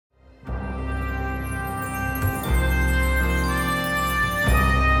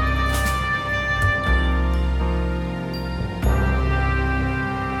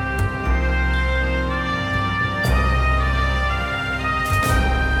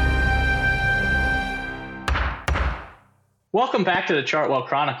Welcome back to the Chartwell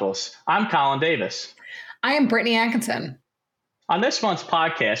Chronicles. I'm Colin Davis. I am Brittany Atkinson. On this month's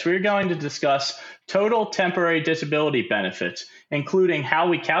podcast, we're going to discuss total temporary disability benefits, including how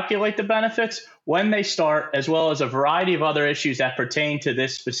we calculate the benefits, when they start, as well as a variety of other issues that pertain to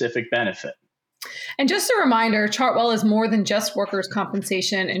this specific benefit. And just a reminder, Chartwell is more than just workers'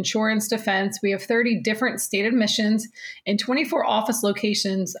 compensation, insurance, defense. We have 30 different state admissions in 24 office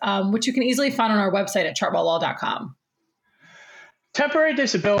locations, which you can easily find on our website at chartwelllaw.com. Temporary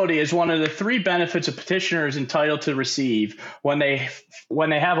disability is one of the three benefits a petitioner is entitled to receive when they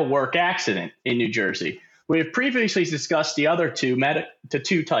have a work accident in New Jersey. We have previously discussed the other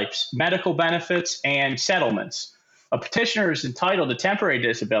two types, medical benefits and settlements. A petitioner is entitled to temporary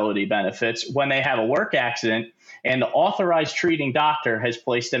disability benefits when they have a work accident and the authorized treating doctor has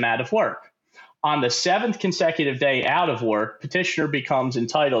placed them out of work. On the seventh consecutive day out of work, petitioner becomes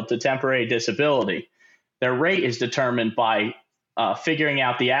entitled to temporary disability. Their rate is determined by figuring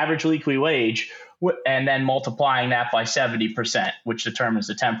out the average weekly wage and then multiplying that by 70%, which determines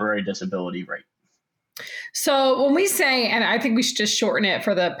the temporary disability rate. So when we say, and I think we should just shorten it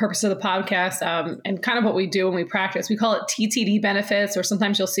for the purpose of the podcast and kind of what we do when we practice, we call it TTD benefits, or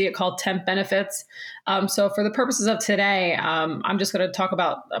sometimes you'll see it called temp benefits. So for the purposes of today, I'm just going to talk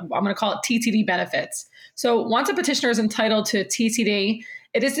about, I'm going to call it TTD benefits. So once a petitioner is entitled to TTD,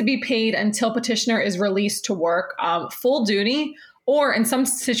 it is to be paid until petitioner is released to work full duty, or in some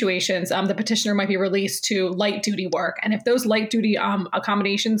situations, the petitioner might be released to light duty work. And if those light duty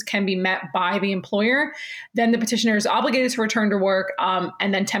accommodations can be met by the employer, then the petitioner is obligated to return to work,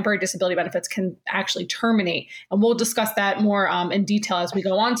 and then temporary disability benefits can actually terminate. And we'll discuss that more in detail as we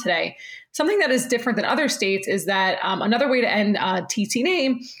go on today. Something that is different than other states is that another way to end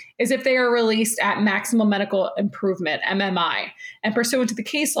TTD is if they are released at maximum medical improvement, MMI. And pursuant to the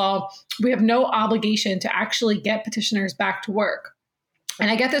case law, we have no obligation to actually get petitioners back to work. And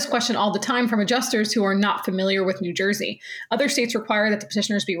I get this question all the time from adjusters who are not familiar with New Jersey. Other states require that the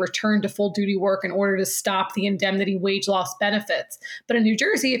petitioners be returned to full duty work in order to stop the indemnity wage loss benefits. But in New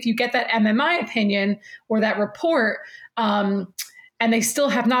Jersey, if you get that MMI opinion or that report, and they still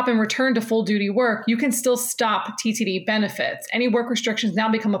have not been returned to full duty work, you can still stop TTD benefits. Any work restrictions now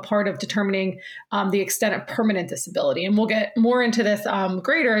become a part of determining the extent of permanent disability. And we'll get more into this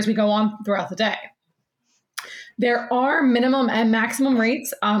greater as we go on throughout the day. There are minimum and maximum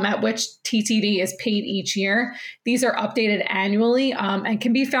rates at which TTD is paid each year. These are updated annually and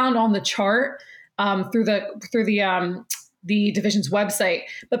can be found on the chart through the division's website.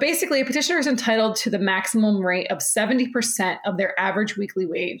 But basically, a petitioner is entitled to the maximum rate of 70% of their average weekly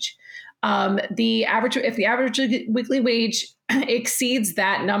wage. If the average weekly wage exceeds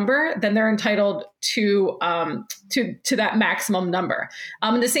that number, then they're entitled to that maximum number.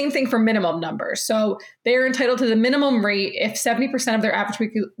 And the same thing for minimum numbers. So they're entitled to the minimum rate if 70% of their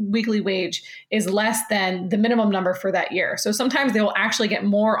average weekly wage is less than the minimum number for that year. So sometimes they will actually get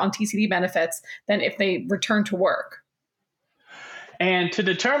more on TTD benefits than if they return to work. And to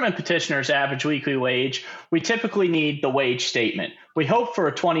determine petitioner's average weekly wage, we typically need the wage statement. We hope for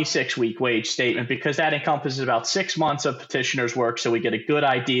a 26-week wage statement because that encompasses about 6 months of petitioner's work, so we get a good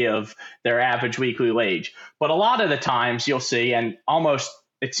idea of their average weekly wage. But a lot of the times you'll see, and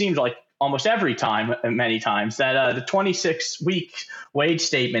it seems like almost every time, many times, that the 26-week wage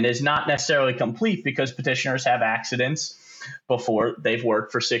statement is not necessarily complete because petitioners have accidents before they've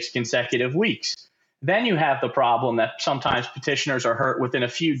worked for 6 consecutive weeks. Then you have the problem that sometimes petitioners are hurt within a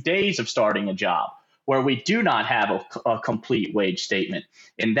few days of starting a job, where we do not have a complete wage statement.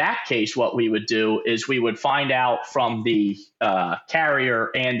 In that case, what we would do is we would find out from the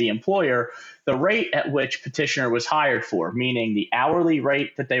carrier and the employer the rate at which petitioner was hired for, meaning the hourly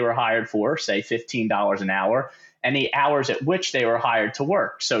rate that they were hired for, say $15 an hour, and the hours at which they were hired to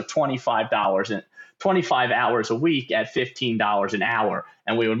work, so $25 hours a week at $15 an hour.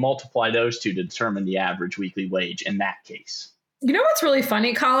 And we would multiply those two to determine the average weekly wage in that case. You know what's really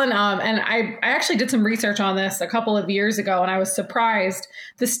funny, Colin? And I actually did some research on this a couple of years ago, and I was surprised.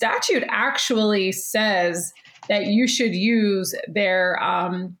 The statute actually says that you should use their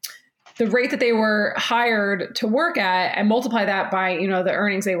the rate that they were hired to work at and multiply that by the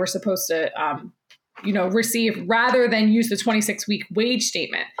earnings they were supposed to receive, rather than use the 26-week wage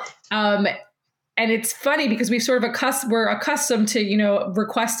statement. And it's funny because we're accustomed to,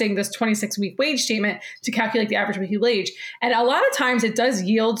 requesting this 26-week wage statement to calculate the average weekly wage. And a lot of times it does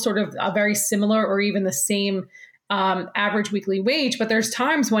yield sort of a very similar or even the same average weekly wage, but there's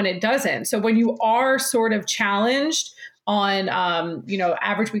times when it doesn't. So when you are sort of challenged on,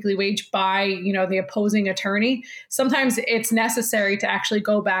 average weekly wage by, the opposing attorney, sometimes it's necessary to actually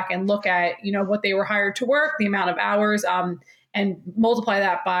go back and look at, what they were hired to work, the amount of hours, and multiply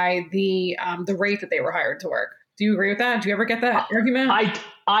that by the rate that they were hired to work. Do you agree with that? Do you ever get that argument?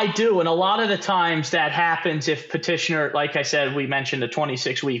 I do. And a lot of the times that happens if petitioner, like I said, we mentioned the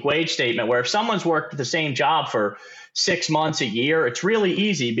 26-week wage statement, where if someone's worked the same job for 6 months, a year, it's really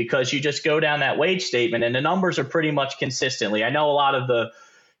easy because you just go down that wage statement and the numbers are pretty much consistently. I know a lot of the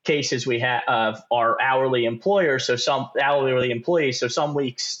cases we have are hourly employers, so some hourly employees. So some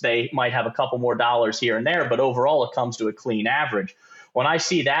weeks they might have a couple more dollars here and there, but overall it comes to a clean average. When I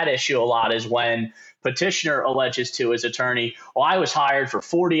see that issue a lot is when petitioner alleges to his attorney, well, I was hired for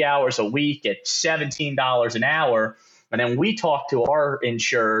 40 hours a week at $17 an hour. And then we talk to our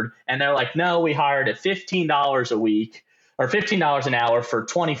insured and they're like, no, we hired at $15 a week or $15 an hour for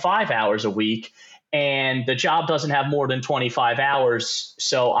 25 hours a week. And the job doesn't have more than 25 hours.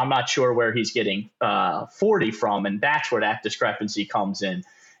 So I'm not sure where he's getting 40 from. And that's where that discrepancy comes in.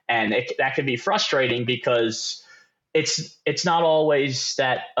 And that can be frustrating because it's not always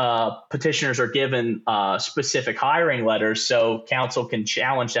that petitioners are given specific hiring letters. So counsel can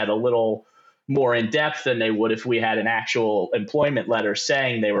challenge that a little more in depth than they would if we had an actual employment letter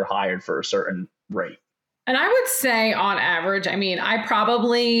saying they were hired for a certain rate. And I would say on average, I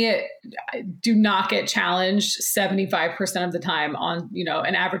probably do not get challenged 75% of the time on,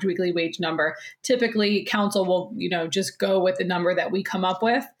 an average weekly wage number. Typically, counsel will, just go with the number that we come up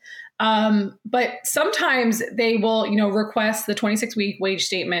with. But sometimes they will, request the 26-week wage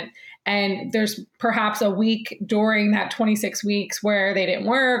statement. And there's perhaps a week during that 26 weeks where they didn't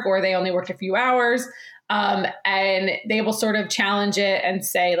work or they only worked a few hours. And they will sort of challenge it and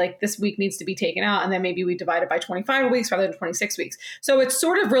say, like, this week needs to be taken out. And then maybe we divide it by 25 weeks rather than 26 weeks. So it's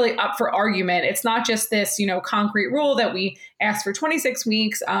sort of really up for argument. It's not just this, concrete rule that we ask for 26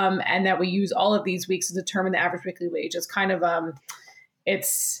 weeks and that we use all of these weeks to determine the average weekly wage. It's kind of,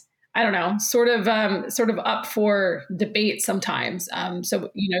 it's, I don't know, sort of up for debate sometimes.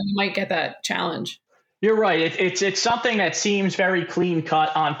 So, you might get that challenge. You're right. It's something that seems very clean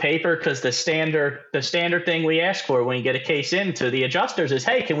cut on paper because the standard thing we ask for when you get a case into the adjusters is,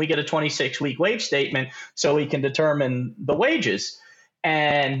 hey, can we get a 26-week wage statement so we can determine the wages?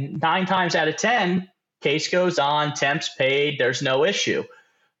 And 9 times out of 10, case goes on, temps paid, there's no issue.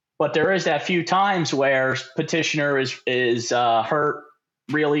 But there is that few times where petitioner is hurt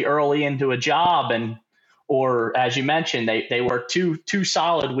really early into a job, or as you mentioned, they work two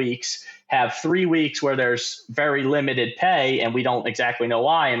solid weeks, have 3 weeks where there's very limited pay and we don't exactly know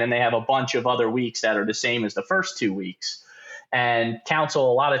why, and then they have a bunch of other weeks that are the same as the first 2 weeks. And counsel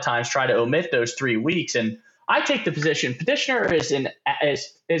a lot of times try to omit those 3 weeks. And I take the position petitioner is an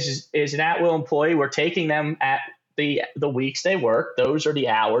at-will employee. We're taking them at the weeks they work. Those are the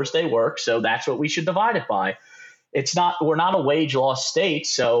hours they work. So that's what we should divide it by. We're not a wage loss state,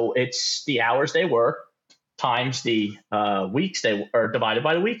 so it's the hours they work times the weeks they are divided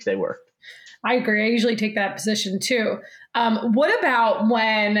by the weeks they work. I agree. I usually take that position too. What about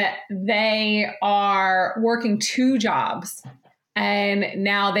when they are working 2 jobs and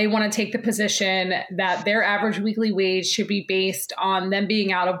now they want to take the position that their average weekly wage should be based on them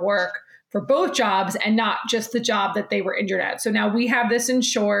being out of work for both jobs and not just the job that they were injured at? So now we have this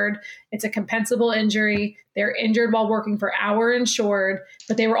insured. It's a compensable injury. They're injured while working for our insured,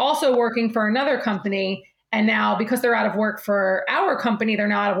 but they were also working for another company. And now because they're out of work for our company, they're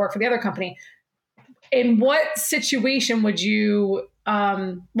not out of work for the other company. In what situation would you,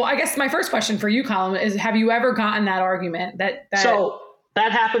 well, I guess my first question for you, Colin, is have you ever gotten that argument? So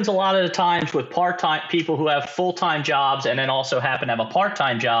that happens a lot of the times with part-time people who have full-time jobs and then also happen to have a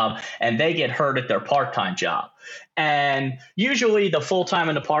part-time job, and they get hurt at their part-time job. And usually the full-time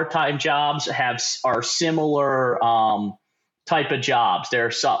and the part-time jobs are similar type of jobs.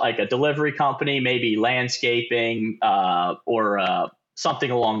 They're like a delivery company, maybe landscaping or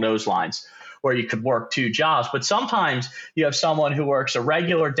something along those lines, where you could work 2 jobs. But sometimes you have someone who works a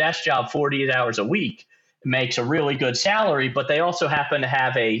regular desk job 48 hours a week, makes a really good salary, but they also happen to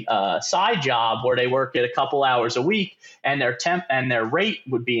have a side job where they work at a couple hours a week, and their rate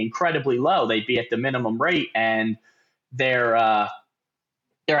would be incredibly low. They'd be at the minimum rate, and they're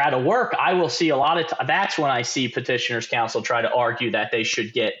out of work. I will see a lot of that's when I see petitioners counsel try to argue that they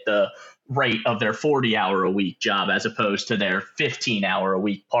should get the rate of their 40-hour a week job as opposed to their 15-hour a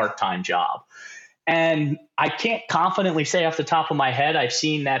week part-time job. And I can't confidently say off the top of my head I've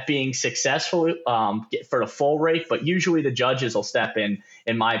seen that being successful for the full rate, but usually the judges will step in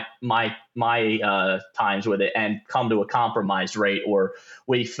my times with it and come to a compromised rate, or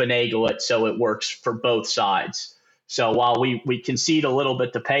we finagle it so it works for both sides. So while we concede a little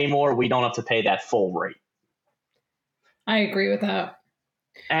bit to pay more, we don't have to pay that full rate. I agree with that.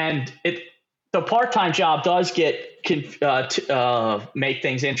 And the part-time job does make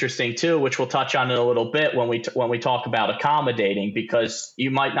things interesting too, which we'll touch on in a little bit when we talk about accommodating, because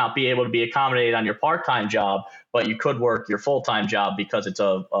you might not be able to be accommodated on your part-time job, but you could work your full-time job because it's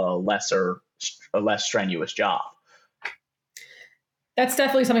a less strenuous job. That's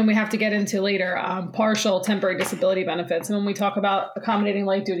definitely something we have to get into later, partial temporary disability benefits. And when we talk about accommodating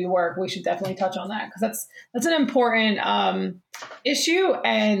light duty work, we should definitely touch on that, because that's an important issue.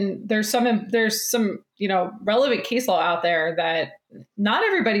 And there's some relevant case law out there that not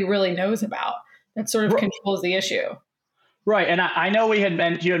everybody really knows about that sort of controls the issue. Right. And I know you had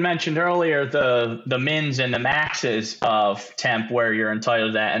mentioned earlier the mins and the maxes of temp where you're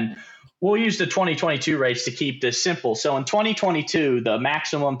entitled to that. And we'll use the 2022 rates to keep this simple. So in 2022, the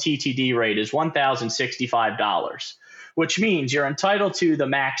maximum TTD rate is $1,065, which means you're entitled to the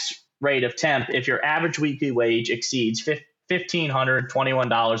max rate of temp if your average weekly wage exceeds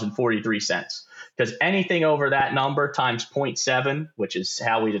 $1,521.43, because anything over that number times 0.7, which is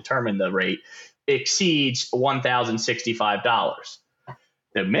how we determine the rate, exceeds $1,065.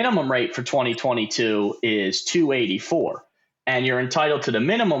 The minimum rate for 2022 is $284. And you're entitled to the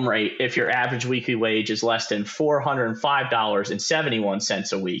minimum rate if your average weekly wage is less than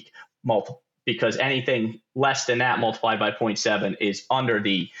 $405.71 a week, because anything less than that multiplied by 0.7 is under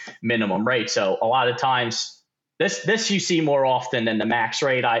the minimum rate. So a lot of times, this you see more often than the max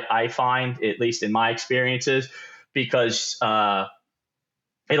rate, I find, at least in my experiences, because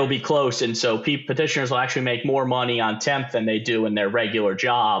it'll be close. And so petitioners will actually make more money on temp than they do in their regular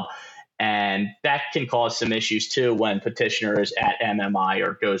job. And that can cause some issues too when petitioner is at MMI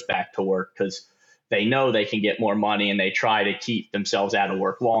or goes back to work, because they know they can get more money and they try to keep themselves out of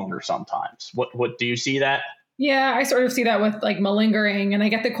work longer sometimes. What do you see that? Yeah, I sort of see that with like malingering. And I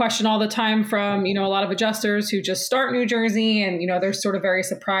get the question all the time from, a lot of adjusters who just start New Jersey, and, they're sort of very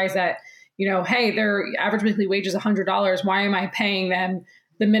surprised that, hey, their average weekly wage is $100. Why am I paying them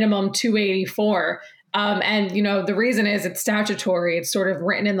the minimum $284? And the reason is it's statutory. It's sort of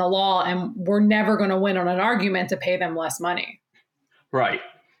written in the law, and we're never going to win on an argument to pay them less money. Right.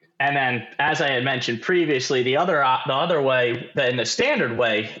 And then, as I had mentioned previously, the other way, in the standard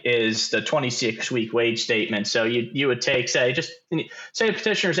way, is the 26-week wage statement. So you would take, say the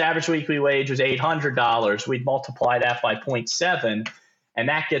petitioner's average weekly wage was $800. We'd multiply that by 0.7, and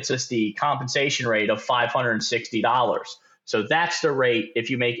that gets us the compensation rate of $560. So that's the rate. If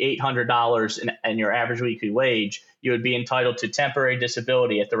you make $800 and your average weekly wage, you would be entitled to temporary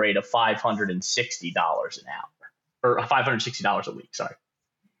disability at the rate of $560 an hour, or $560 a week. Sorry.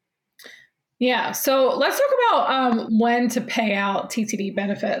 Yeah. So let's talk about when to pay out TTD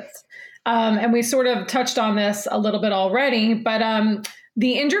benefits. And we sort of touched on this a little bit already, but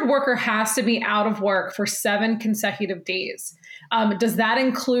the injured worker has to be out of work for 7 consecutive days. Does that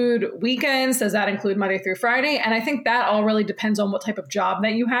include weekends? Does that include Monday through Friday? And I think that all really depends on what type of job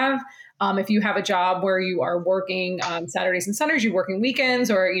that you have. If you have a job where you are working Saturdays and Sundays, you're working weekends,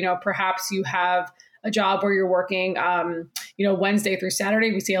 or, perhaps you have a job where you're working, Wednesday through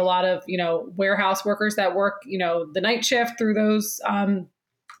Saturday. We see a lot of, warehouse workers that work, the night shift through those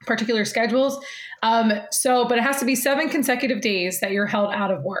particular schedules. But it has to be 7 consecutive days that you're held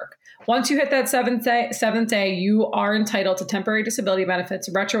out of work. Once you hit that seventh day, you are entitled to temporary disability benefits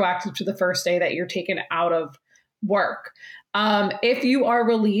retroactive to the first day that you're taken out of work. If you are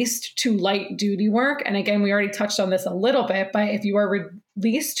released to light duty work, and again, we already touched on this a little bit, but if you are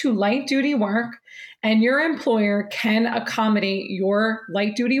released to light duty work and your employer can accommodate your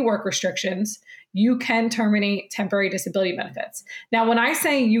light duty work restrictions, you can terminate temporary disability benefits. Now, when I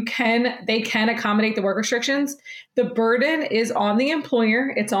say they can accommodate the work restrictions, the burden is on the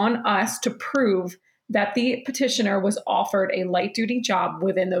employer. It's on us to prove that the petitioner was offered a light duty job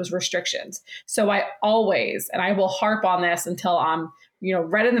within those restrictions. So I always, and I will harp on this until I'm,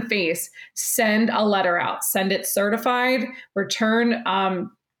 red in the face, send a letter out, send it certified, return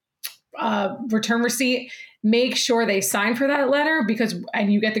receipt. Make sure they sign for that letter,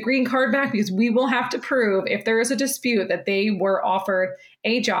 and you get the green card back, because we will have to prove, if there is a dispute, that they were offered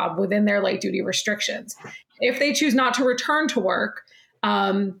a job within their light duty restrictions. If they choose not to return to work,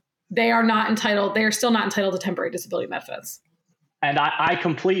 they are still not entitled to temporary disability benefits. And I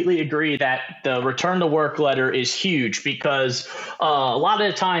completely agree that the return to work letter is huge, because a lot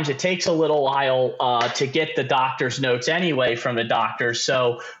of the times it takes a little while to get the doctor's notes anyway from the doctors.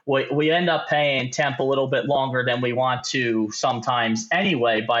 So we end up paying temp a little bit longer than we want to sometimes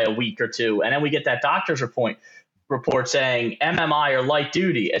anyway, by a week or two. And then we get that doctor's report saying MMI or light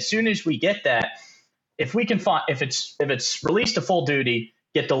duty. As soon as we get that, if we can find, if it's released to full duty,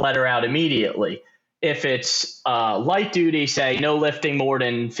 get the letter out immediately. If it's light duty, say no lifting more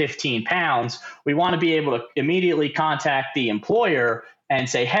than 15 pounds, we want to be able to immediately contact the employer and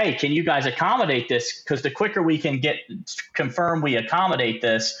say, hey, can you guys accommodate this? Because the quicker we can confirm we accommodate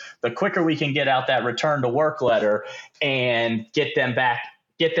this, the quicker we can get out that return to work letter and get them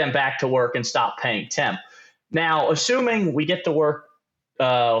back to work and stop paying temp. Now, assuming we get the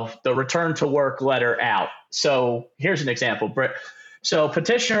return to work letter out. So here's an example, Britt. So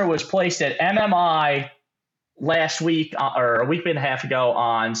petitioner was placed at MMI last week or a week and a half ago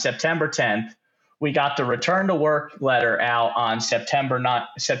on September 10th. We got the return to work letter out on September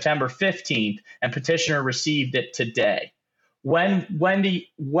 15th, and petitioner received it today. When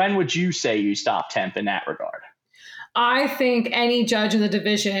would you say you stop temp in that regard? I think any judge in the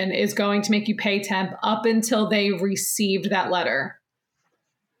division is going to make you pay temp up until they received that letter.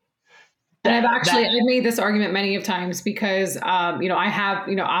 And I've made this argument many of times because, I have,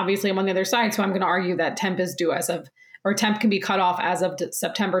 obviously I'm on the other side. So I'm going to argue that temp is due or temp can be cut off as of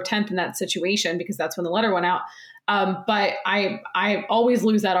September 10th in that situation, because that's when the letter went out. But I always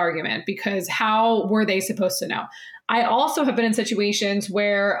lose that argument, because how were they supposed to know? I also have been in situations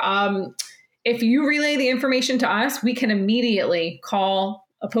where if you relay the information to us, we can immediately call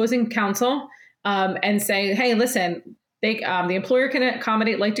opposing counsel and say, hey, listen, the employer can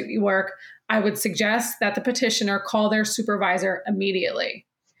accommodate light duty work. I would suggest that the petitioner call their supervisor immediately.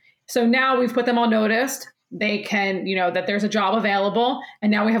 So now we've put them on notice. They can, that there's a job available.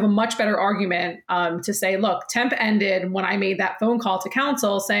 And now we have a much better argument to say, look, temp ended when I made that phone call to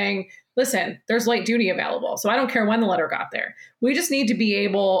counsel saying, listen, there's light duty available. So I don't care when the letter got there. We just need to be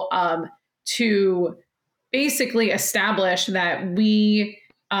able to basically establish that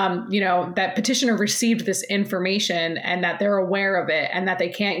that petitioner received this information and that they're aware of it, and that they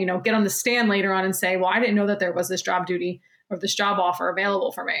can't, get on the stand later on and say, well, I didn't know that there was this job duty or this job offer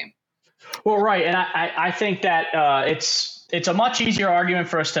available for me. Well, right. And I think that it's a much easier argument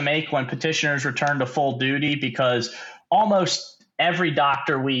for us to make when petitioners return to full duty, because almost every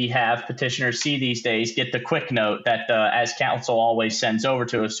doctor we have petitioners see these days get the quick note that as counsel always sends over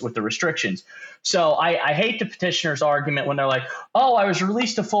to us with the restrictions. So I hate the petitioner's argument when they're like, oh, I was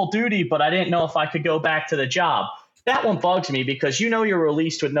released to full duty, but I didn't know if I could go back to the job. That one bugs me, because you're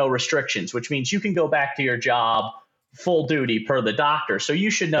released with no restrictions, which means you can go back to your job full duty per the doctor. So you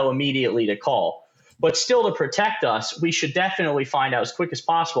should know immediately to call. But still, to protect us, we should definitely find out as quick as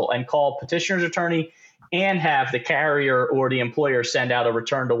possible and call petitioner's attorney and have the carrier or the employer send out a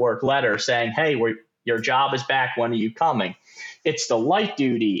return to work letter saying, hey, your job is back. When are you coming? It's the light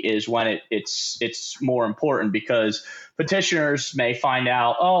duty is when it's more important, because petitioners may find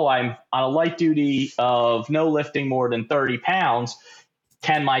out, oh, I'm on a light duty of no lifting more than 30 pounds.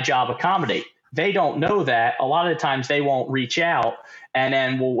 Can my job accommodate? They don't know that. A lot of the times they won't reach out, and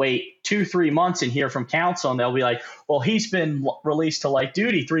then we'll wait 2-3 months and hear from counsel, and they'll be like, well, he's been released to light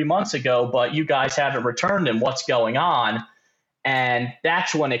duty 3 months ago, but you guys haven't returned him. What's going on? And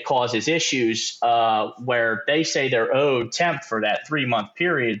that's when it causes issues where they say they're owed temp for that 3-month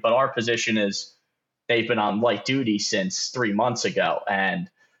period, but our position is they've been on light duty since 3 months ago. And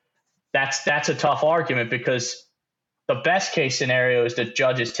that's a tough argument, because the best case scenario is that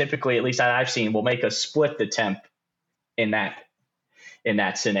judges typically, at least that I've seen, will make us split the temp in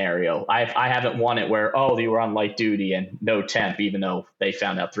that scenario. I haven't won it where, oh, they were on light duty and no temp, even though they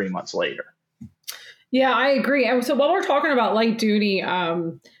found out 3 months later. Yeah, I agree. And so while we're talking about light duty,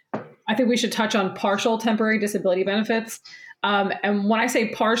 I think we should touch on partial temporary disability benefits. And when I say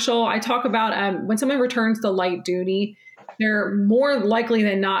partial, I talk about when someone returns to light duty, they're more likely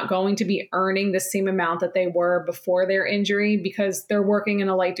than not going to be earning the same amount that they were before their injury, because they're working in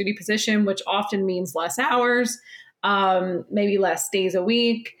a light duty position, which often means less hours, maybe less days a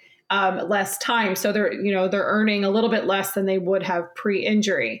week, less time. So they're earning a little bit less than they would have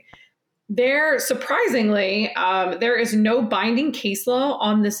pre-injury. There is no binding case law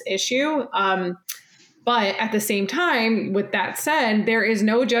on this issue. But at the same time, with that said, there is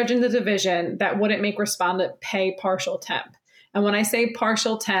no judge in the division that wouldn't make respondent pay partial temp. And when I say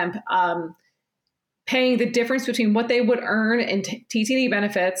partial temp, paying the difference between what they would earn in TTD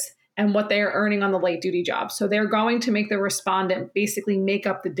benefits and what they are earning on the light duty job. So they're going to make the respondent basically make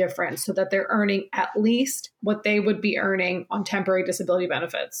up the difference so that they're earning at least what they would be earning on temporary disability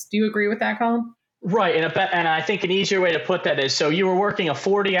benefits. Do you agree with that, Colin? Right. And I think an easier way to put that is, so you were working a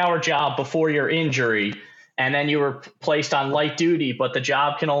 40-hour job before your injury, and then you were placed on light duty, but the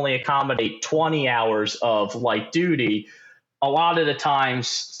job can only accommodate 20 hours of light duty. a lot of the times,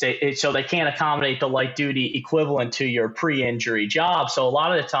 so they can't accommodate the light duty equivalent to your pre-injury job. So a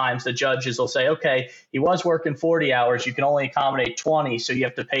lot of the times the judges will say, okay, he was working 40 hours. You can only accommodate 20, so you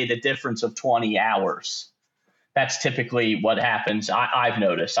have to pay the difference of 20 hours. That's typically what happens. I've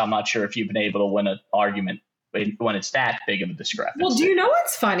noticed. I'm not sure if you've been able to win an argument when it's that big of a discrepancy. Well, do you know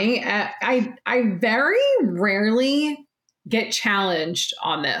what's funny? I very rarely get challenged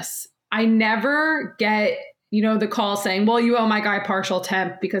on this. I never get the call saying, well, you owe my guy partial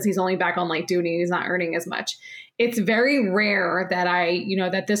temp because he's only back on light duty and he's not earning as much. It's very rare that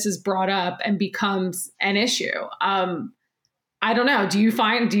that this is brought up and becomes an issue. I don't know. Do you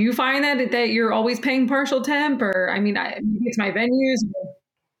find that you're always paying partial temp, or maybe it's my venues?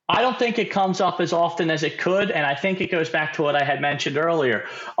 I don't think it comes up as often as it could. And I think it goes back to what I had mentioned earlier.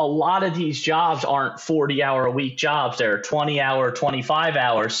 A lot of these jobs aren't 40-hour-a-week jobs. They're 20-hour, 25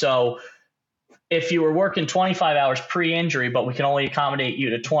 hours. So if you were working 25 hours pre-injury, but we can only accommodate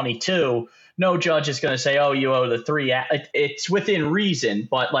you to 22, no judge is going to say, oh, you owe the 3. It's within reason.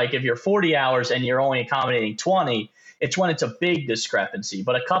 But like if you're 40 hours and you're only accommodating 20, it's when it's a big discrepancy.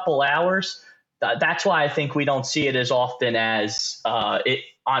 But a couple hours, that's why I think we don't see it as often as it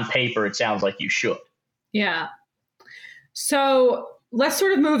on paper. It sounds like you should. Yeah. So let's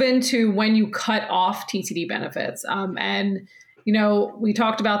sort of move into when you cut off TTD benefits. We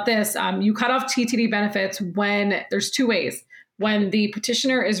talked about this. You cut off TTD benefits when there's two ways: when the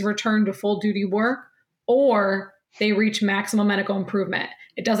petitioner is returned to full duty work or they reach maximum medical improvement.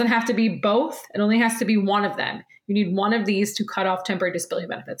 It doesn't have to be both. It only has to be one of them. You need one of these to cut off temporary disability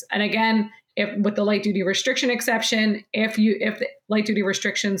benefits. And again, if with the light duty restriction exception, if the light duty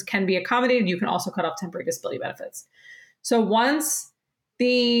restrictions can be accommodated, you can also cut off temporary disability benefits. So once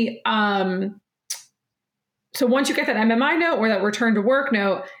once you get that MMI note or that return to work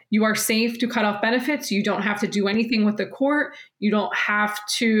note, you are safe to cut off benefits. You don't have to do anything with the court. You don't have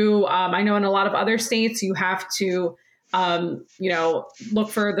to, I know in a lot of other states, you have to, look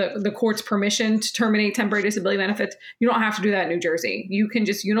for the court's permission to terminate temporary disability benefits. You don't have to do that in New Jersey. You can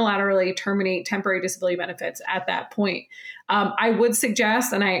just unilaterally terminate temporary disability benefits at that point. I would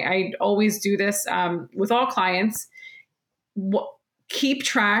suggest, and I always do this with all clients, keep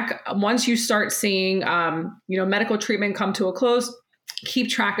track once you start seeing, medical treatment come to a close. Keep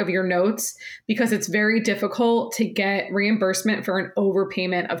track of your notes, because it's very difficult to get reimbursement for an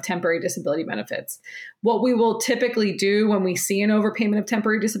overpayment of temporary disability benefits. What we will typically do when we see an overpayment of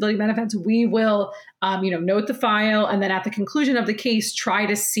temporary disability benefits, we will, note the file, and then at the conclusion of the case, try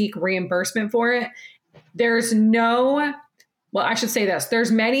to seek reimbursement for it. There's many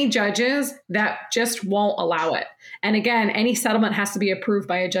judges that just won't allow it. And again, any settlement has to be approved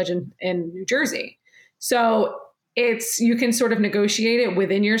by a judge in New Jersey. So you can sort of negotiate it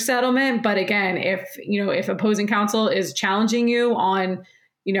within your settlement. But again, if opposing counsel is challenging you on,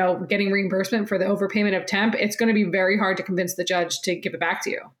 getting reimbursement for the overpayment of temp, it's going to be very hard to convince the judge to give it back to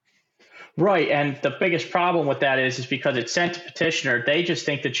you. Right. And the biggest problem with that is because it's sent to petitioner, they just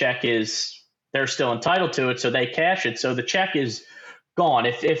think the check they're still entitled to it, so they cash it. So the check is gone.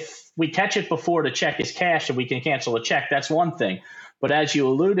 If we catch it before the check is cashed and we can cancel the check, that's one thing. But as you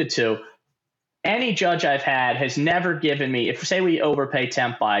alluded to, any judge I've had has never given me, if say we overpay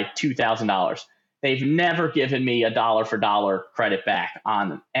temp by $2,000, they've never given me a dollar for dollar credit back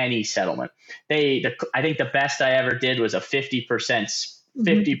on any settlement. I think the best I ever did was a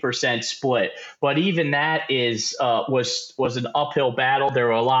 50% split. But even that was an uphill battle. There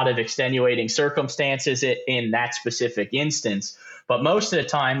were a lot of extenuating circumstances in that specific instance. But most of the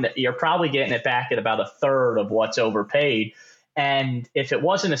time, you're probably getting it back at about a third of what's overpaid. And if it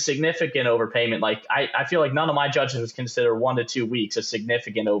wasn't a significant overpayment, like I feel like none of my judges would consider 1 to 2 weeks a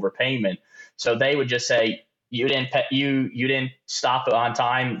significant overpayment. So they would just say, you didn't stop it on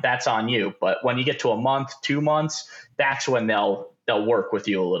time, that's on you. But when you get to a month, 2 months, that's when they'll work with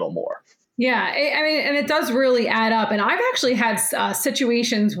you a little more. Yeah, and it does really add up. And I've actually had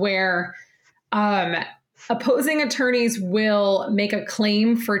situations where opposing attorneys will make a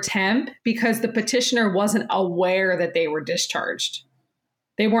claim for temp because the petitioner wasn't aware that they were discharged.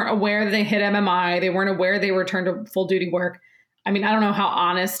 They weren't aware that they hit MMI. They weren't aware they returned to full duty work. I mean, I don't know how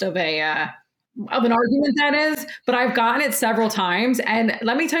honest of an argument that is, but I've gotten it several times. And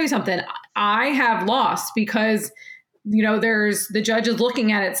let me tell you something. I have lost because, there's the judge is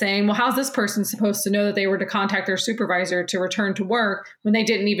looking at it saying, well, how's this person supposed to know that they were to contact their supervisor to return to work when they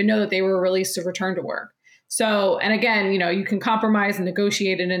didn't even know that they were released to return to work? So, and again, you can compromise and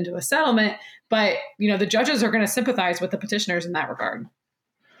negotiate it into a settlement, but, the judges are going to sympathize with the petitioners in that regard.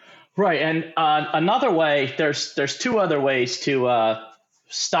 Right. And another way, there's two other ways to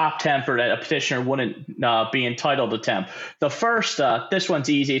stop temp or that a petitioner wouldn't be entitled to temp. The first, this one's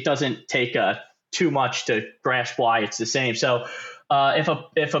easy. It doesn't take too much to grasp why it's the same. So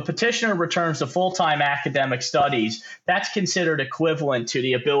if a petitioner returns to full-time academic studies, that's considered equivalent to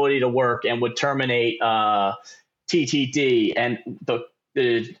the ability to work and would terminate TTD. And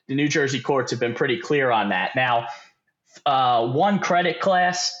the New Jersey courts have been pretty clear on that. Now, one credit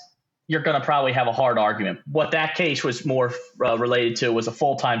class, you're going to probably have a hard argument. What that case was more related to was a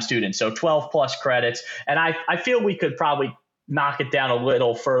full-time student, so 12 plus credits. And I feel we could probably knock it down a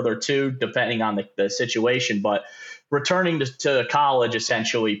little further too, depending on the situation. But returning to college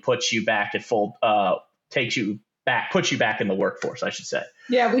essentially puts you back at full, puts you back in the workforce, I should say.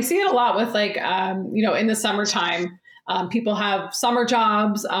 Yeah, we see it a lot with in the summertime. People have summer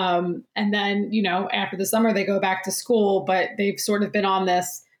jobs, and then, after the summer, they go back to school, but they've sort of been on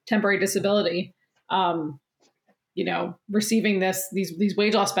this temporary disability, receiving these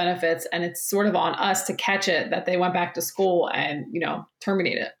wage loss benefits. And it's sort of on us to catch it that they went back to school and,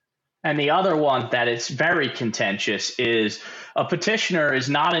 terminate it. And the other one that is very contentious is a petitioner is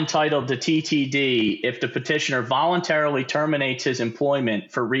not entitled to TTD if the petitioner voluntarily terminates his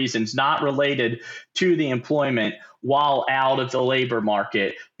employment for reasons not related to the employment while out of the labor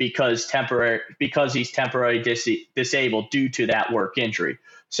market because he's temporarily disabled due to that work injury.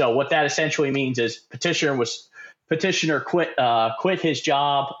 So what that essentially means is petitioner quit his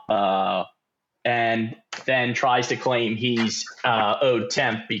job and then tries to claim he's owed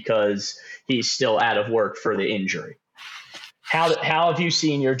temp because he's still out of work for the injury. How have you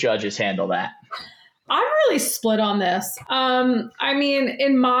seen your judges handle that? I'm really split on this.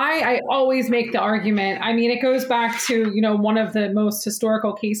 I always make the argument. It goes back to, one of the most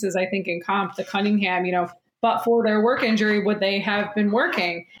historical cases, I think, in comp, the Cunningham, but for their work injury, would they have been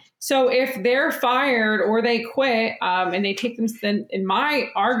working? So if they're fired or they quit and they take them, then in my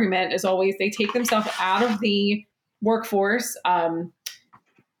argument, as always, they take themselves out of the workforce.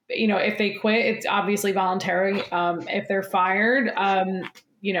 If they quit, it's obviously voluntary. If they're fired,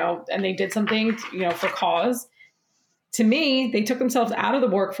 and they did something, for cause, to me, they took themselves out of the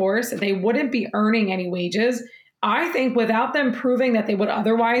workforce. They wouldn't be earning any wages. I think without them proving that they would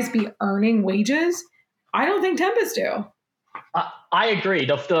otherwise be earning wages, I don't think temp is due. I agree.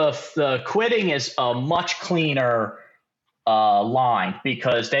 The quitting is a much cleaner line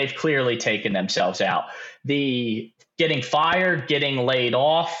because they've clearly taken themselves out. The getting fired, getting laid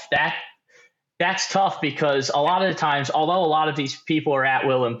off, that's tough because a lot of the times, although a lot of these people are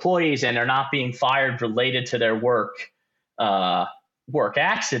at-will employees and they're not being fired related to their work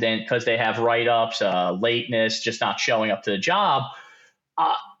accident because they have write-ups, lateness, just not showing up to the job,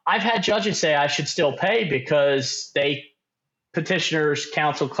 I've had judges say I should still pay because petitioner's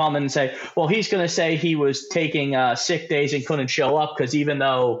counsel come and say, well, he's going to say he was taking sick days and couldn't show up because even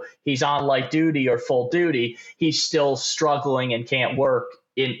though he's on light duty or full duty, he's still struggling and can't work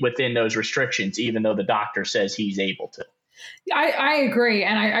within those restrictions, even though the doctor says he's able to. I agree.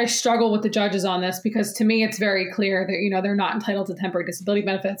 And I struggle with the judges on this because to me, it's very clear that, they're not entitled to temporary disability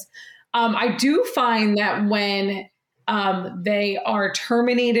benefits. I do find that when they are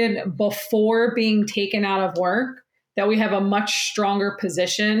terminated before being taken out of work, that we have a much stronger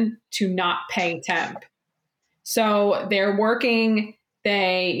position to not pay temp. So they're working,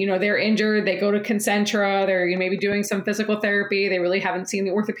 they're injured, they go to Concentra, they're maybe doing some physical therapy, they really haven't seen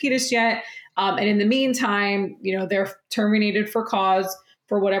the orthopedist yet. And in the meantime, they're terminated for cause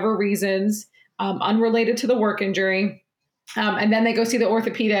for whatever reasons, unrelated to the work injury. And then they go see the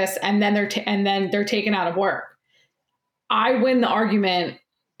orthopedist and then they're taken out of work. I win the argument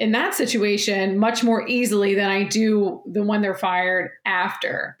in that situation much more easily than I do the when they're fired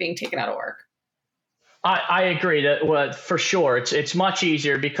after being taken out of work. I agree that for sure. It's much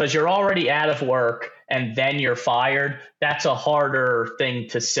easier because you're already out of work and then you're fired. That's a harder thing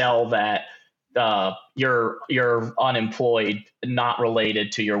to sell that you're unemployed, not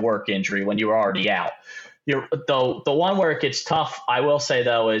related to your work injury when you're already out. The one where it gets tough, I will say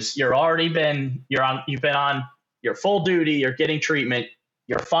though, is you've been on your full duty, you're getting treatment,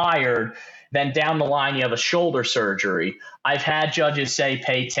 you're fired, then down the line you have a shoulder surgery. I've had judges say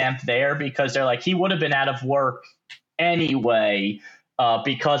pay temp there because they're like, he would have been out of work anyway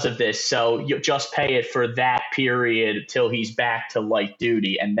because of this. So you just pay it for that period till he's back to light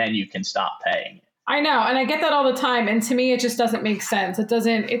duty, and then you can stop paying it. I know, and I get that all the time. And to me, it just doesn't make sense.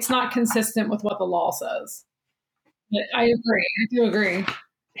 It's not consistent with what the law says. But I agree. I do agree.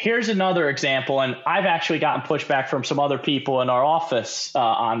 Here's another example, and I've actually gotten pushback from some other people in our office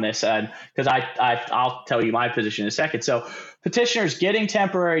on this, Ed, because I'll tell you my position in a second. So petitioners getting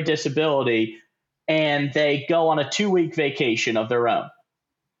temporary disability, and they go on a 2-week vacation of their own.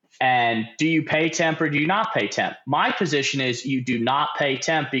 And do you pay temp or do you not pay temp? My position is you do not pay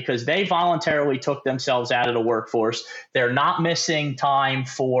temp because they voluntarily took themselves out of the workforce. They're not missing time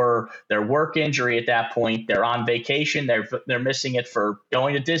for their work injury at that point. They're on vacation. They're missing it for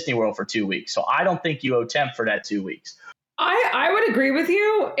going to Disney World for 2 weeks. So I don't think you owe temp for that 2 weeks. I would agree with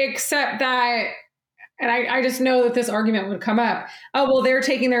you, except that, and I just know that this argument would come up. Oh, well, they're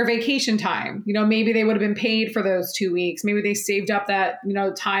taking their vacation time. Maybe they would have been paid for those 2 weeks. Maybe they saved up that,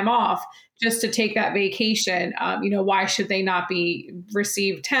 time off just to take that vacation. Why should they not be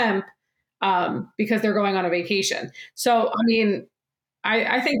receive temp because they're going on a vacation? So, I mean,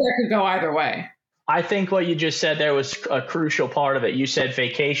 I think that could go either way. I think what you just said there was a crucial part of it. You said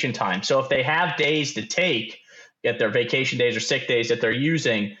vacation time. So if they have days to take, get their vacation days or sick days that they're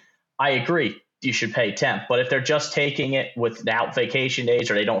using, I agree. You should pay temp. But if they're just taking it without vacation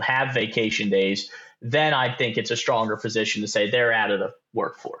days or they don't have vacation days, then I think it's a stronger position to say they're out of the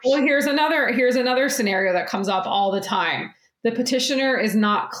workforce. Well, here's another scenario that comes up all the time. The petitioner is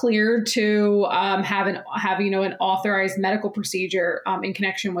not cleared to have an authorized medical procedure in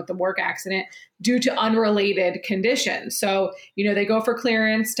connection with the work accident due to unrelated conditions. So, they go for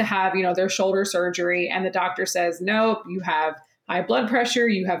clearance to have, their shoulder surgery, and the doctor says, nope, you have high blood pressure,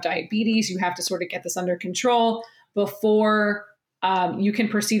 you have diabetes, you have to sort of get this under control before you can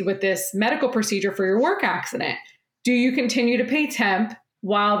proceed with this medical procedure for your work accident. Do you continue to pay temp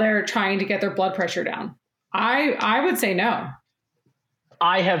while they're trying to get their blood pressure down? I would say no.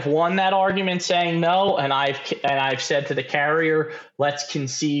 I have won that argument saying no, and I've said to the carrier, let's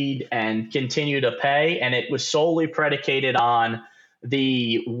concede and continue to pay. And it was solely predicated on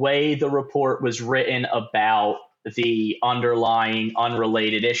the way the report was written about the underlying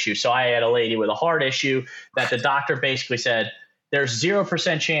unrelated issue. So I had a lady with a heart issue that the doctor basically said, there's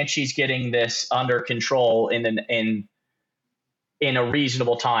 0% chance she's getting this under control in a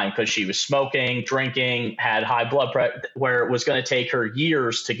reasonable time because she was smoking, drinking, had high blood pressure, where it was going to take her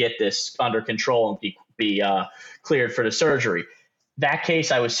years to get this under control and be cleared for the surgery. That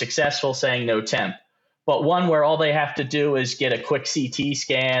case, I was successful saying no temp. But one where all they have to do is get a quick CT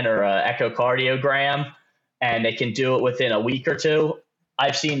scan or an echocardiogram, and they can do it within a week or two.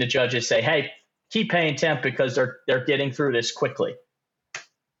 I've seen the judges say, hey, keep paying temp because they're getting through this quickly.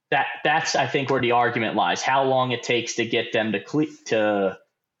 That's I think where the argument lies, how long it takes to get them to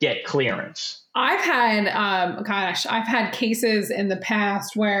get clearance. I've had cases in the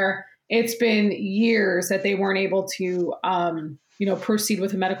past where it's been years that they weren't able to proceed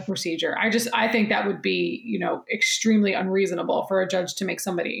with a medical procedure. I think that would be, extremely unreasonable for a judge to make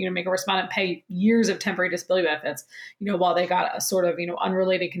somebody, make a respondent pay years of temporary disability benefits, while they got a sort of,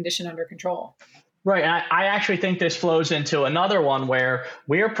 unrelated condition under control. Right. I actually think this flows into another one where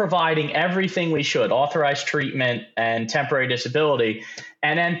we're providing everything we should, authorized treatment and temporary disability.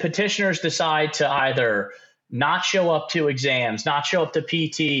 And then petitioners decide to either not show up to exams, not show up to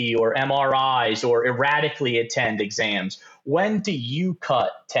PT or MRIs, or erratically attend exams. When do you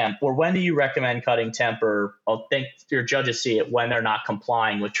cut temp, or when do you recommend cutting temp, or I think your judges see it when they're not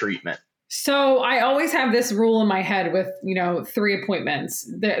complying with treatment? So I always have this rule in my head with, 3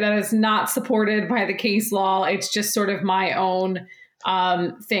 appointments that is not supported by the case law. It's just sort of my own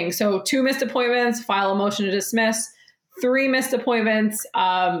thing. So 2 missed appointments, file a motion to dismiss. 3 missed appointments,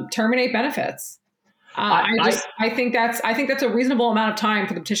 terminate benefits. I think that's a reasonable amount of time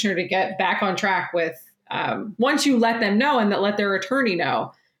for the petitioner to get back on track with. Once you let them know and let their attorney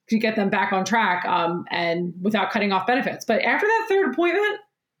know, to get them back on track and without cutting off benefits. But after that 3rd appointment,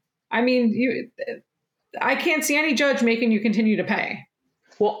 I mean, I can't see any judge making you continue to pay.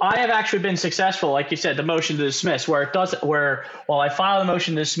 Well, I have actually been successful, like you said, the motion to dismiss, where while I file the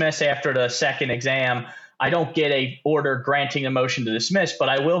motion to dismiss after the 2nd exam, I don't get a order granting a motion to dismiss, but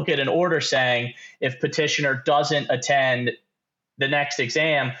I will get an order saying if petitioner doesn't attend the next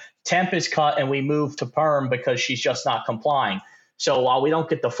exam, temp is cut and we move to perm because she's just not complying. So while we don't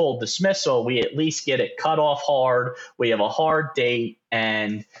get the full dismissal, we at least get it cut off hard. We have a hard date,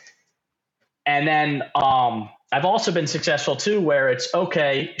 and then I've also been successful too, where it's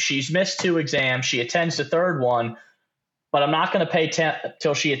okay, she's missed 2 exams, she attends the 3rd one, but I'm not going to pay temp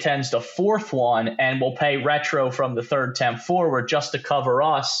till she attends the 4th one, and we'll pay retro from the 3rd temp forward just to cover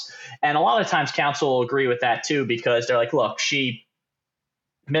us. And a lot of times counsel will agree with that too, because they're like, look, she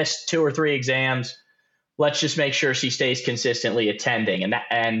missed 2 or 3 exams. Let's just make sure she stays consistently attending.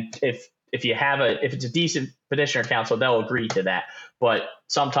 And if it's a decent petitioner counsel, they'll agree to that. But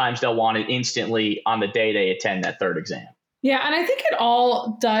sometimes they'll want it instantly on the day they attend that 3rd exam. Yeah. And I think it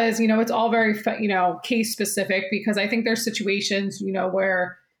all does, it's all very, case specific, because I think there's situations,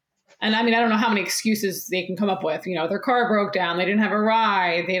 where And I mean, I don't know how many excuses they can come up with. Their car broke down. They didn't have a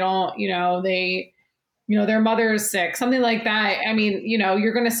ride. They don't, their mother is sick, something like that. I mean,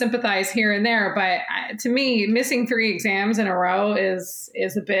 you're going to sympathize here and there. But to me, missing 3 exams in a row is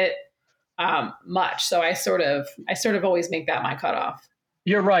a bit much. So I sort of always make that my cutoff.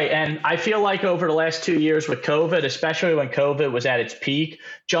 You're right. And I feel like over the last 2 years with COVID, especially when COVID was at its peak,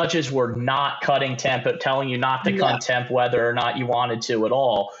 judges were not cutting temp, telling you not to cut temp whether or not you wanted to at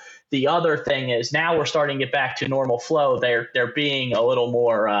all. The other thing is now we're starting to get back to normal flow. They're being a little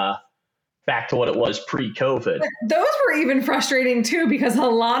more back to what it was pre-COVID. But those were even frustrating too, because a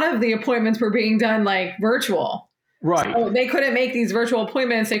lot of the appointments were being done like virtual. Right. So they couldn't make these virtual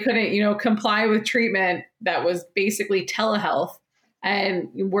appointments. They couldn't, comply with treatment that was basically telehealth, and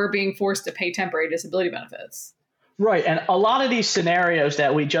we're being forced to pay temporary disability benefits. Right. And a lot of these scenarios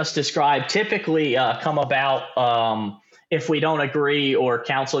that we just described typically come about if we don't agree or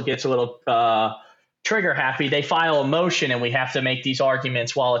counsel gets a little trigger happy. They file a motion and we have to make these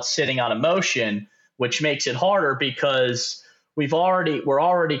arguments while it's sitting on a motion, which makes it harder because we're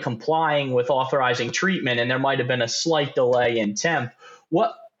already complying with authorizing treatment, and there might have been a slight delay in temp.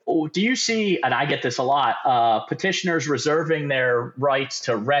 What do you see, and I get this a lot, petitioners reserving their rights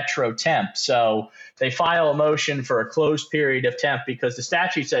to retro temp? So they file a motion for a closed period of temp because the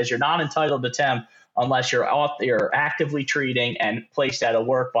statute says you're not entitled to temp unless you're actively treating and placed out of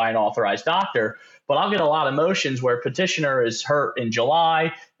work by an authorized doctor. But I'll get a lot of motions where petitioner is hurt in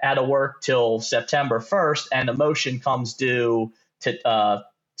July, out of work till September 1st, and the motion comes due to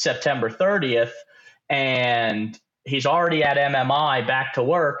September 30th, and he's already at MMI, back to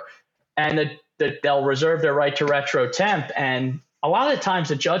work, and they'll reserve their right to retro temp. And a lot of times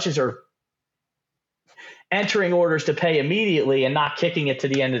the judges are entering orders to pay immediately and not kicking it to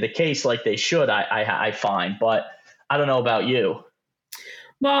the end of the case like they should, I find. But I don't know about you.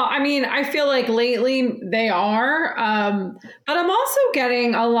 Well, I mean, I feel like lately they are, but I'm also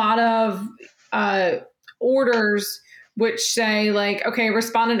getting a lot of orders which say like, okay,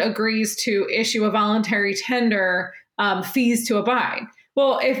 respondent agrees to issue a voluntary tender, fees to abide.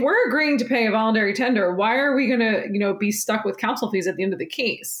 Well, if we're agreeing to pay a voluntary tender, why are we going to, be stuck with counsel fees at the end of the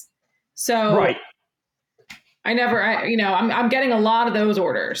case? So right. I'm getting a lot of those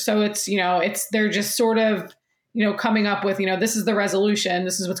orders. So it's, they're just sort of, coming up with, this is the resolution,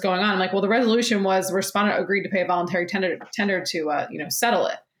 this is what's going on. I'm like, well, the resolution was the respondent agreed to pay a voluntary tender to, settle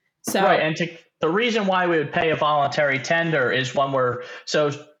it. So right. And the reason why we would pay a voluntary tender is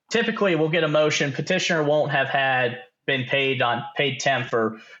so typically we'll get a motion, petitioner won't have been paid temp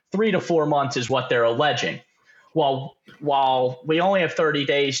for 3 to 4 months is what they're alleging. Well, while we only have 30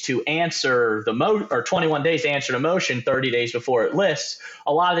 days to answer or 21 days to answer the motion, 30 days before it lists,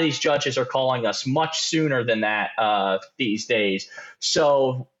 a lot of these judges are calling us much sooner than that these days.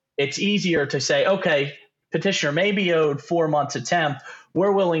 So it's easier to say, okay, petitioner may be owed 4 months of temp.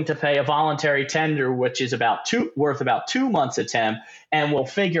 We're willing to pay a voluntary tender, which is worth about 2 months of temp, and we'll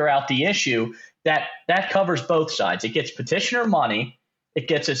figure out the issue. That covers both sides. It gets petitioner money. It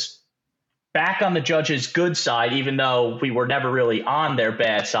gets us back on the judge's good side, even though we were never really on their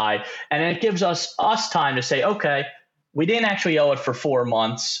bad side. And it gives us time to say, okay, we didn't actually owe it for 4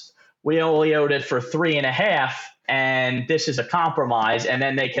 months. We only owed it for 3.5, and this is a compromise. And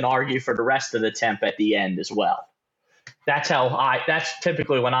then they can argue for the rest of the temp at the end as well. That's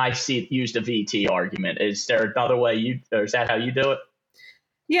typically when I use the VT argument. Is there another way or is that how you do it?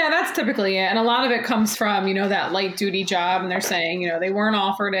 Yeah, that's typically it. And a lot of it comes from, that light duty job. And they're saying, they weren't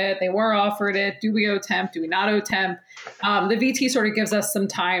offered it. They were offered it. Do we owe temp? Do we not owe temp? The VT sort of gives us some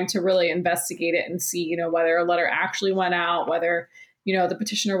time to really investigate it and see, whether a letter actually went out, whether, the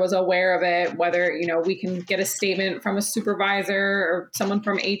petitioner was aware of it, whether, we can get a statement from a supervisor or someone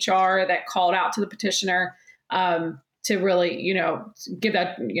from HR that called out to the petitioner to really, give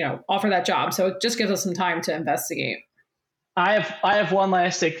that, offer that job. So it just gives us some time to investigate. I have one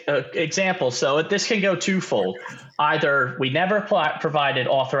last example. So this can go twofold. Either we never provided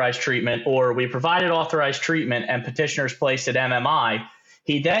authorized treatment, or we provided authorized treatment and petitioner's placed at MMI.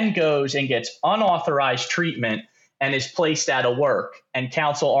 He then goes and gets unauthorized treatment and is placed out of work, and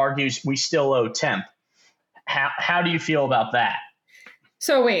counsel argues we still owe temp. How do you feel about that?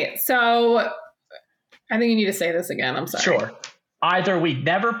 So wait, I think you need to say this again. I'm sorry. Sure.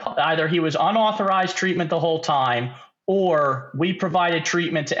 Either he was unauthorized treatment the whole time, or we provided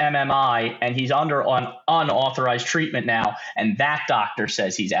treatment to MMI and he's under unauthorized treatment now, and that doctor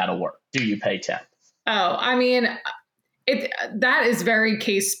says he's out of work. Do you pay temp? Oh, I mean, That is very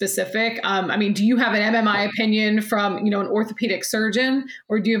case specific. I mean, do you have an MMI opinion from, an orthopedic surgeon,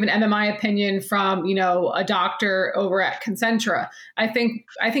 or do you have an MMI opinion from, a doctor over at Concentra? I think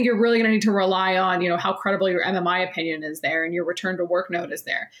you're really going to need to rely on, how credible your MMI opinion is there and your return to work note is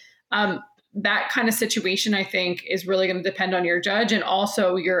there. That kind of situation, I think, is really going to depend on your judge and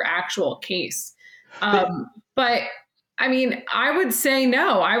also your actual case. But I mean, I would say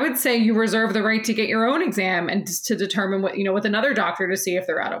no. I would say you reserve the right to get your own exam and to determine what, with another doctor to see if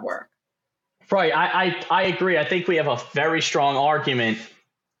they're out of work. Right. I agree. I think we have a very strong argument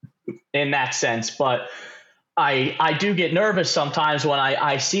in that sense, but I do get nervous sometimes when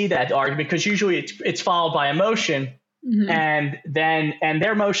I see that argument, because usually it's followed by a motion. Mm-hmm. And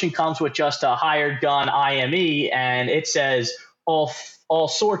their motion comes with just a hired gun IME, and it says all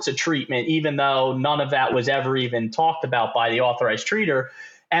sorts of treatment, even though none of that was ever even talked about by the authorized treater.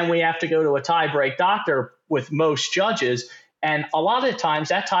 And we have to go to a tie-break doctor with most judges. And a lot of the times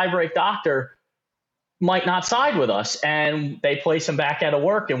that tie-break doctor might not side with us, and they place him back out of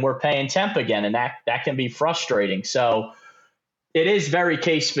work and we're paying temp again. And that can be frustrating. So it is very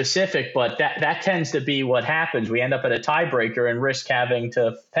case specific, but that tends to be what happens. We end up at a tiebreaker and risk having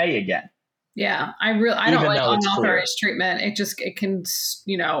to pay again. Yeah, I don't like unauthorized treatment. It can,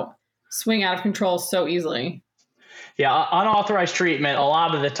 swing out of control so easily. Yeah, unauthorized treatment, a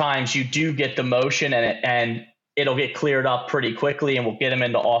lot of the times you do get the motion and it'll get cleared up pretty quickly and we'll get them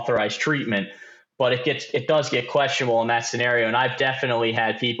into authorized treatment. But it does get questionable in that scenario. And I've definitely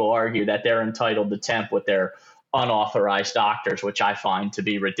had people argue that they're entitled to temp with their unauthorized doctors, which I find to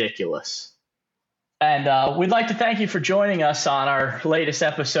be ridiculous. And we'd like to thank you for joining us on our latest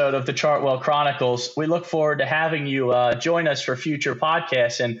episode of the Chartwell Chronicles. We look forward to having you join us for future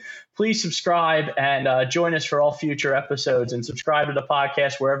podcasts. And please subscribe and join us for all future episodes, and subscribe to the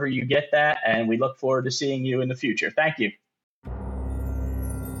podcast wherever you get that. And we look forward to seeing you in the future. Thank you.